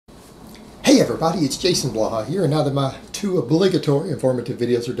Hey everybody, it's Jason Blaha here, and now that my two obligatory informative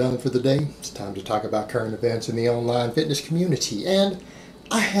videos are done for the day, it's time to talk about current events in the online fitness community. And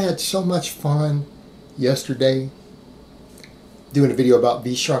I had so much fun yesterday doing a video about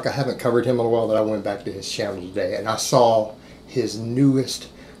V-Shrunk. I haven't covered him in a while, that I went back to his channel today, and I saw his newest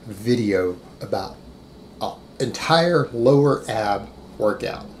video about an entire lower ab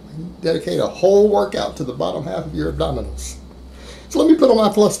workout. Dedicate a whole workout to the bottom half of your abdominals. So let me put on my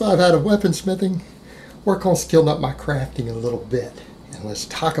 +5 hat of weaponsmithing, work on skilling up my crafting a little bit, and let's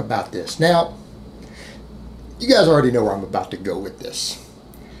talk about this. Now, you guys already know where I'm about to go with this.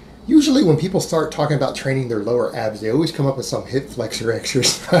 Usually when people start talking about training their lower abs, they always come up with some hip flexor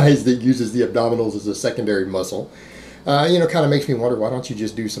exercise that uses the abdominals as a secondary muscle. Kind of makes me wonder, why don't you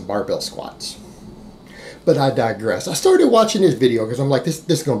just do some barbell squats? But I digress. I started watching this video because I'm like, this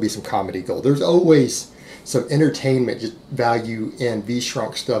is going to be some comedy gold. There's always some entertainment value in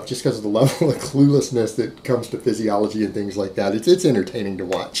V-Shrunk stuff just because of the level of cluelessness that comes to physiology and things like that. It's entertaining to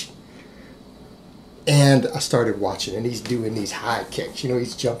watch. And I started watching, and he's doing these high kicks.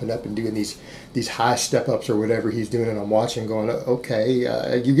 He's jumping up and doing these high step-ups or whatever he's doing, and I'm watching going, okay,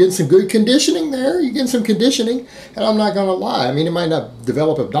 you're getting some good conditioning there. You're getting some conditioning, and I'm not going to lie. I mean, it might not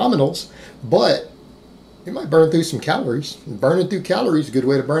develop abdominals, but it might burn through some calories. And burning through calories is a good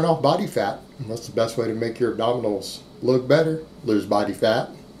way to burn off body fat. And that's the best way to make your abdominals look better, lose body fat.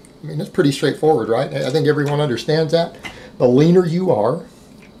 I mean, that's pretty straightforward, right? I think everyone understands that. The leaner you are,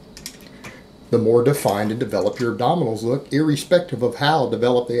 the more defined and developed your abdominals look, irrespective of how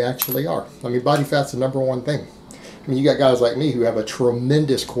developed they actually are. I mean, body fat's the #1 thing. I mean, you got guys like me who have a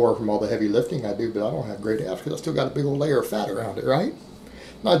tremendous core from all the heavy lifting I do, but I don't have great abs because I still got a big old layer of fat around it, right?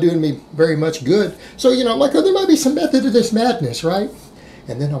 Not doing me very much good. So, like, there might be some method to this madness, right?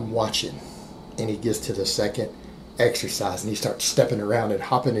 And then I'm watching, and he gets to the second exercise, and he starts stepping around and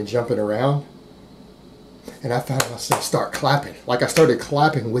hopping and jumping around. And I found myself start clapping. Like, I started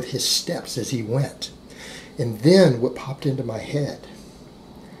clapping with his steps as he went. And then what popped into my head,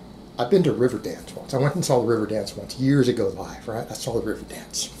 I've been to Riverdance once. I went and saw the Riverdance once, years ago live, right? I saw the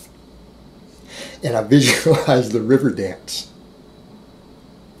Riverdance. And I visualized the Riverdance.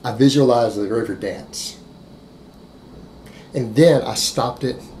 I visualized the river dance. And then I stopped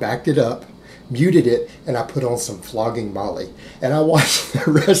it, backed it up, muted it, and I put on some Flogging Molly. And I watched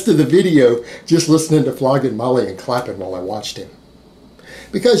the rest of the video just listening to Flogging Molly and clapping while I watched him.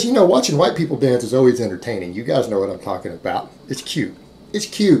 Because, watching white people dance is always entertaining. You guys know what I'm talking about. It's cute. It's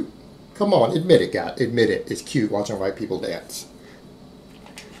cute. Come on, admit it, guys. Admit it. It's cute watching white people dance.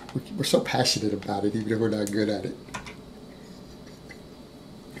 We're so passionate about it, even if we're not good at it.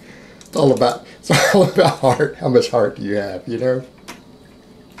 It's all about heart. How much heart do you have,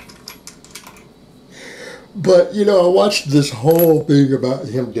 But, I watched this whole thing about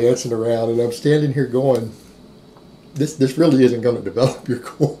him dancing around, and I'm standing here going, this really isn't going to develop your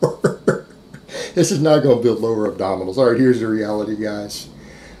core. This is not going to build lower abdominals. All right, here's the reality, guys.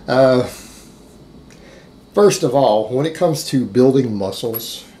 First of all, when it comes to building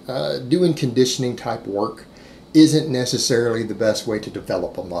muscles, doing conditioning type work isn't necessarily the best way to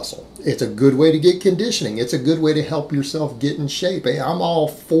develop a muscle. It's a good way to get conditioning. It's a good way to help yourself get in shape. I'm all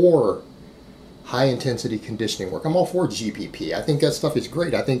for high intensity conditioning work. I'm all for GPP. I think that stuff is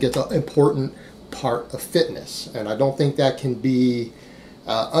great. I think it's an important part of fitness, and I don't think that can be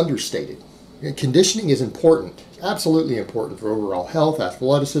understated. Conditioning is important, absolutely important for overall health,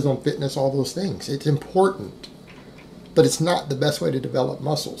 athleticism, fitness, all those things. It's important. But it's not the best way to develop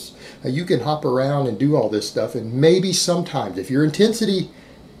muscles. You can hop around and do all this stuff, and maybe sometimes, if your intensity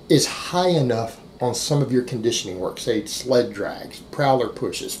is high enough on some of your conditioning work, say sled drags, prowler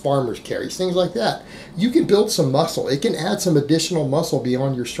pushes, farmer's carries, things like that, you can build some muscle. It can add some additional muscle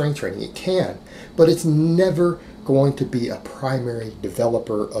beyond your strength training. It can, but it's never going to be a primary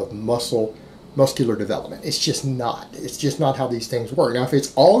developer of muscular development. It's just not. It's just not how these things work. Now, if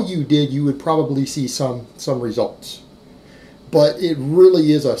it's all you did, you would probably see some results. But it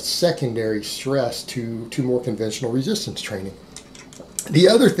really is a secondary stress to more conventional resistance training. The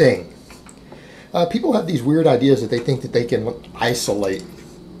other thing, people have these weird ideas that they think that they can isolate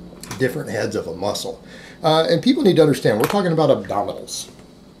different heads of a muscle. And people need to understand, we're talking about abdominals.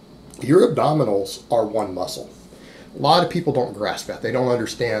 Your abdominals are one muscle. A lot of people don't grasp that. They don't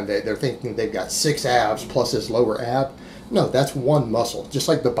understand that. They're thinking they've got 6 abs plus this lower ab. No, that's one muscle. Just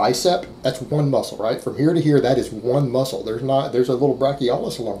like the bicep, that's one muscle, right? From here to here, that is one muscle. There's a little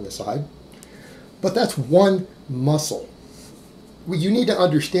brachialis along the side, but that's one muscle. What you need to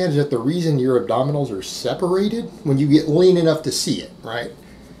understand is that the reason your abdominals are separated, when you get lean enough to see it, right,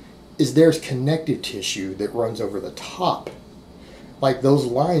 is there's connective tissue that runs over the top Like those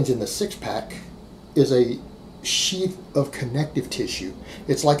lines in the six-pack is a sheath of connective tissue.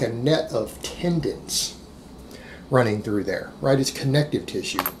 It's like a net of tendons running through there, right? It's connective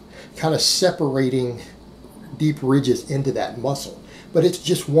tissue, kind of separating deep ridges into that muscle. But it's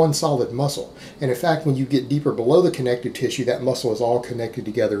just one solid muscle. And in fact, when you get deeper below the connective tissue, that muscle is all connected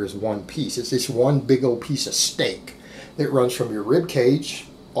together as one piece. It's this one big old piece of steak that runs from your rib cage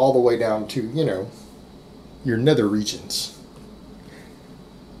all the way down to, you know, your nether regions.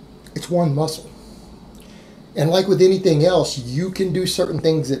 It's one muscle. And like with anything else, you can do certain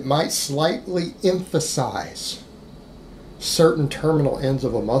things that might slightly emphasize certain terminal ends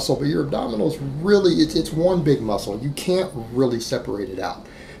of a muscle, but your abdominals really, it's one big muscle. You can't really separate it out.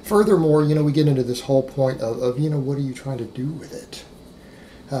 Furthermore, you know, we get into this whole point of you know, what are you trying to do with it?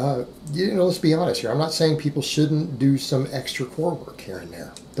 You know, let's be honest here. I'm not saying people shouldn't do some extra core work here and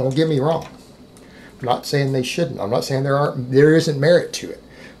there. Don't get me wrong. I'm not saying they shouldn't. I'm not saying there isn't merit to it.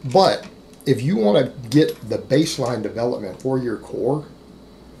 But if you want to get the baseline development for your core,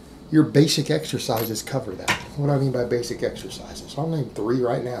 your basic exercises cover that. What do I mean by basic exercises? I'll name 3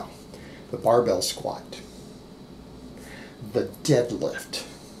 right now. The barbell squat, the deadlift,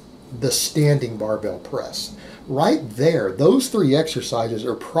 the standing barbell press. Right there, those 3 exercises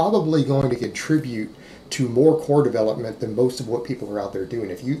are probably going to contribute to more core development than most of what people are out there doing.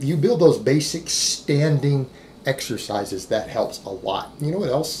 If you build those basic standing exercises, that helps a lot. You know what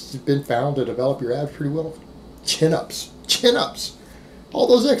else has been found to develop your abs pretty well? Chin-ups. Chin-ups. All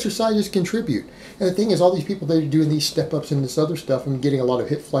those exercises contribute. And the thing is, all these people that are doing these step-ups and this other stuff and getting a lot of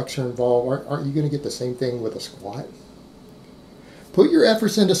hip flexor involved, aren't you going to get the same thing with a squat? Put your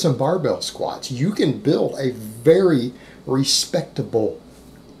efforts into some barbell squats. You can build a very respectable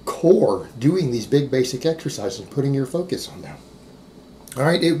core doing these big basic exercises and putting your focus on them. All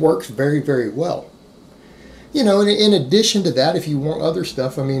right, it works very, very well. You know, in addition to that, if you want other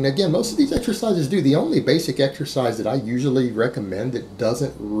stuff, I mean, again, most of these exercises do. The only basic exercise that I usually recommend that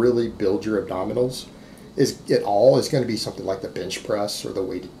doesn't really build your abdominals is going to be something like the bench press or the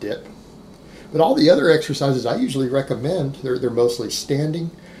weighted dip. But all the other exercises I usually recommend, they're mostly standing,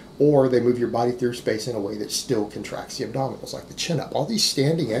 or they move your body through space in a way that still contracts the abdominals, like the chin-up. All these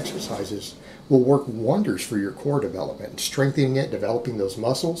standing exercises will work wonders for your core development, strengthening it, developing those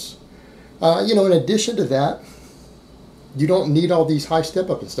muscles. You know, in addition to that, you don't need all these high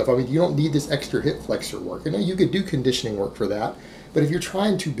step-up and stuff. I mean, you don't need this extra hip flexor work. I know you could do conditioning work for that, but if you're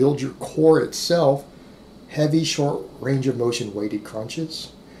trying to build your core itself, heavy, short range of motion weighted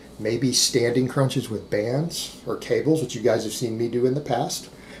crunches, maybe standing crunches with bands or cables, which you guys have seen me do in the past.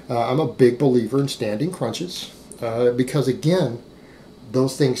 I'm a big believer in standing crunches because, again,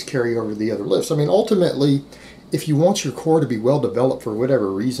 those things carry over to the other lifts. I mean, ultimately, if you want your core to be well developed for whatever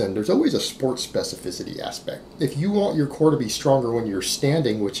reason, there's always a sports specificity aspect. If you want your core to be stronger when you're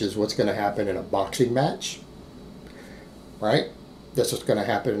standing, which is what's going to happen in a boxing match, right? That's what's going to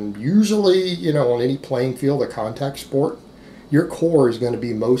happen usually, you know, on any playing field, a contact sport. Your core is going to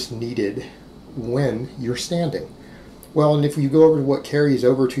be most needed when you're standing. Well, and if you go over to what carries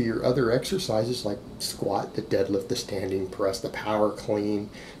over to your other exercises like squat, the deadlift, the standing press, the power clean,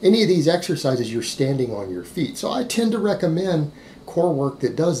 any of these exercises, you're standing on your feet. So I tend to recommend core work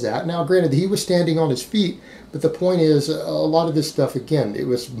that does that. Now, granted, he was standing on his feet, but the point is a lot of this stuff, again, it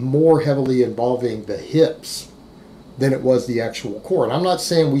was more heavily involving the hips than it was the actual core. And I'm not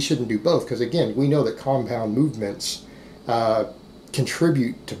saying we shouldn't do both because, again, we know that compound movements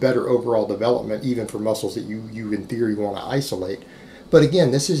contribute to better overall development, even for muscles that you in theory want to isolate. But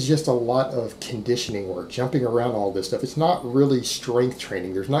again, this is just a lot of conditioning work, jumping around all this stuff. It's not really strength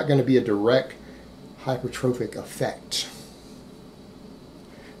training. There's not going to be a direct hypertrophic effect,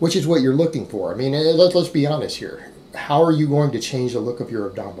 which is what you're looking for. I mean, let's be honest here. How are you going to change the look of your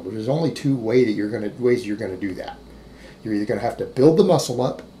abdominals? There's only 2 ways you're going to do that. You're either going to have to build the muscle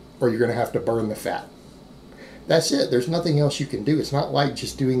up, or you're going to have to burn the fat. That's it. There's nothing else you can do. It's not like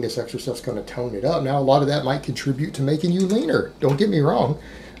just doing this extra stuff's going to tone it up. Now, a lot of that might contribute to making you leaner. Don't get me wrong.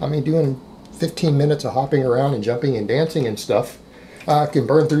 I mean, doing 15 minutes of hopping around and jumping and dancing and stuff can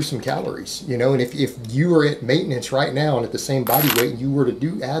burn through some calories, you know. And if you are at maintenance right now and at the same body weight, and you were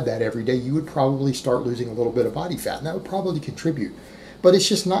to add that every day, you would probably start losing a little bit of body fat, and that would probably contribute. But it's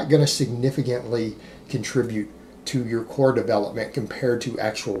just not going to significantly contribute to your core development compared to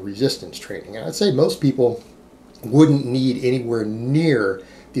actual resistance training. And I'd say most people wouldn't need anywhere near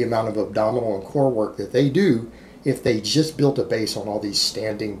the amount of abdominal and core work that they do if they just built a base on all these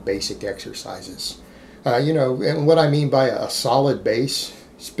standing basic exercises. You know, and what I mean by a solid base,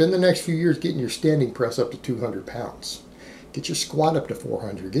 spend the next few years getting your standing press up to 200 pounds. Get your squat up to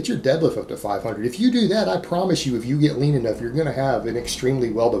 400. Get your deadlift up to 500. If you do that, I promise you, if you get lean enough, you're going to have an extremely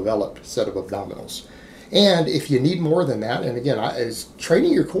well-developed set of abdominals. And if you need more than that, and again,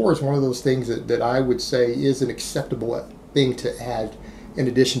 training your core is one of those things that I would say is an acceptable thing to add in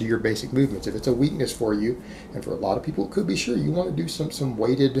addition to your basic movements. If it's a weakness for you, and for a lot of people it could be, sure, you want to do some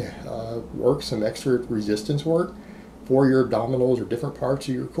weighted work, some extra resistance work for your abdominals or different parts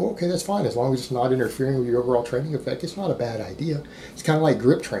of your core, okay, that's fine. As long as it's not interfering with your overall training effect, it's not a bad idea. It's kind of like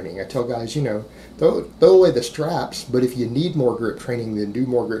grip training. I tell guys, you know, throw away the straps, but if you need more grip training, then do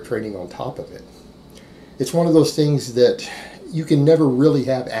more grip training on top of it. It's one of those things that you can never really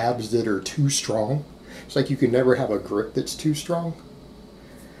have abs that are too strong. It's like you can never have a grip that's too strong.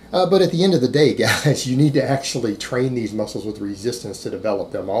 But at the end of the day, guys, you need to actually train these muscles with resistance to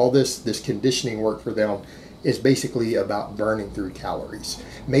develop them. All this conditioning work for them is basically about burning through calories.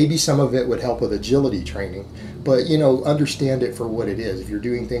 Maybe some of it would help with agility training, but you know, understand it for what it is. If you're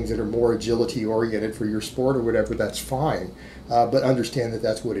doing things that are more agility oriented for your sport or whatever, that's fine. But understand that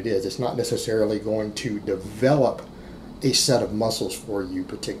that's what it is. It's not necessarily going to develop a set of muscles for you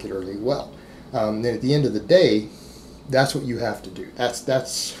particularly well. Then at the end of the day, that's what you have to do.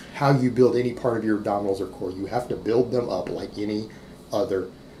 That's how you build any part of your abdominals or core. You have to build them up like any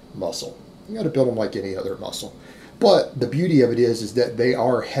other muscle. You got to build them like any other muscle. But the beauty of it is that they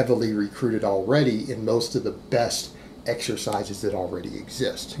are heavily recruited already in most of the best exercises that already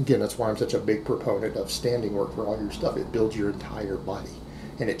exist. Again, that's why I'm such a big proponent of standing work for all your stuff. It builds your entire body,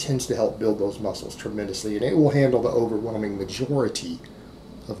 and it tends to help build those muscles tremendously, and it will handle the overwhelming majority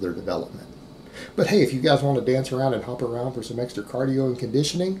of their development. But hey, if you guys want to dance around and hop around for some extra cardio and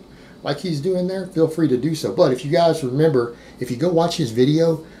conditioning like he's doing there, feel free to do so. But if you guys remember, if you go watch his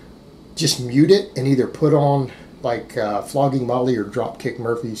video, just mute it and either put on like Flogging Molly or Dropkick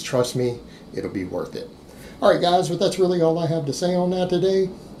Murphys. Trust me, it'll be worth it. All right, guys, but that's really all I have to say on that today.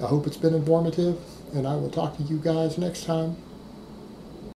 I hope it's been informative, and I will talk to you guys next time.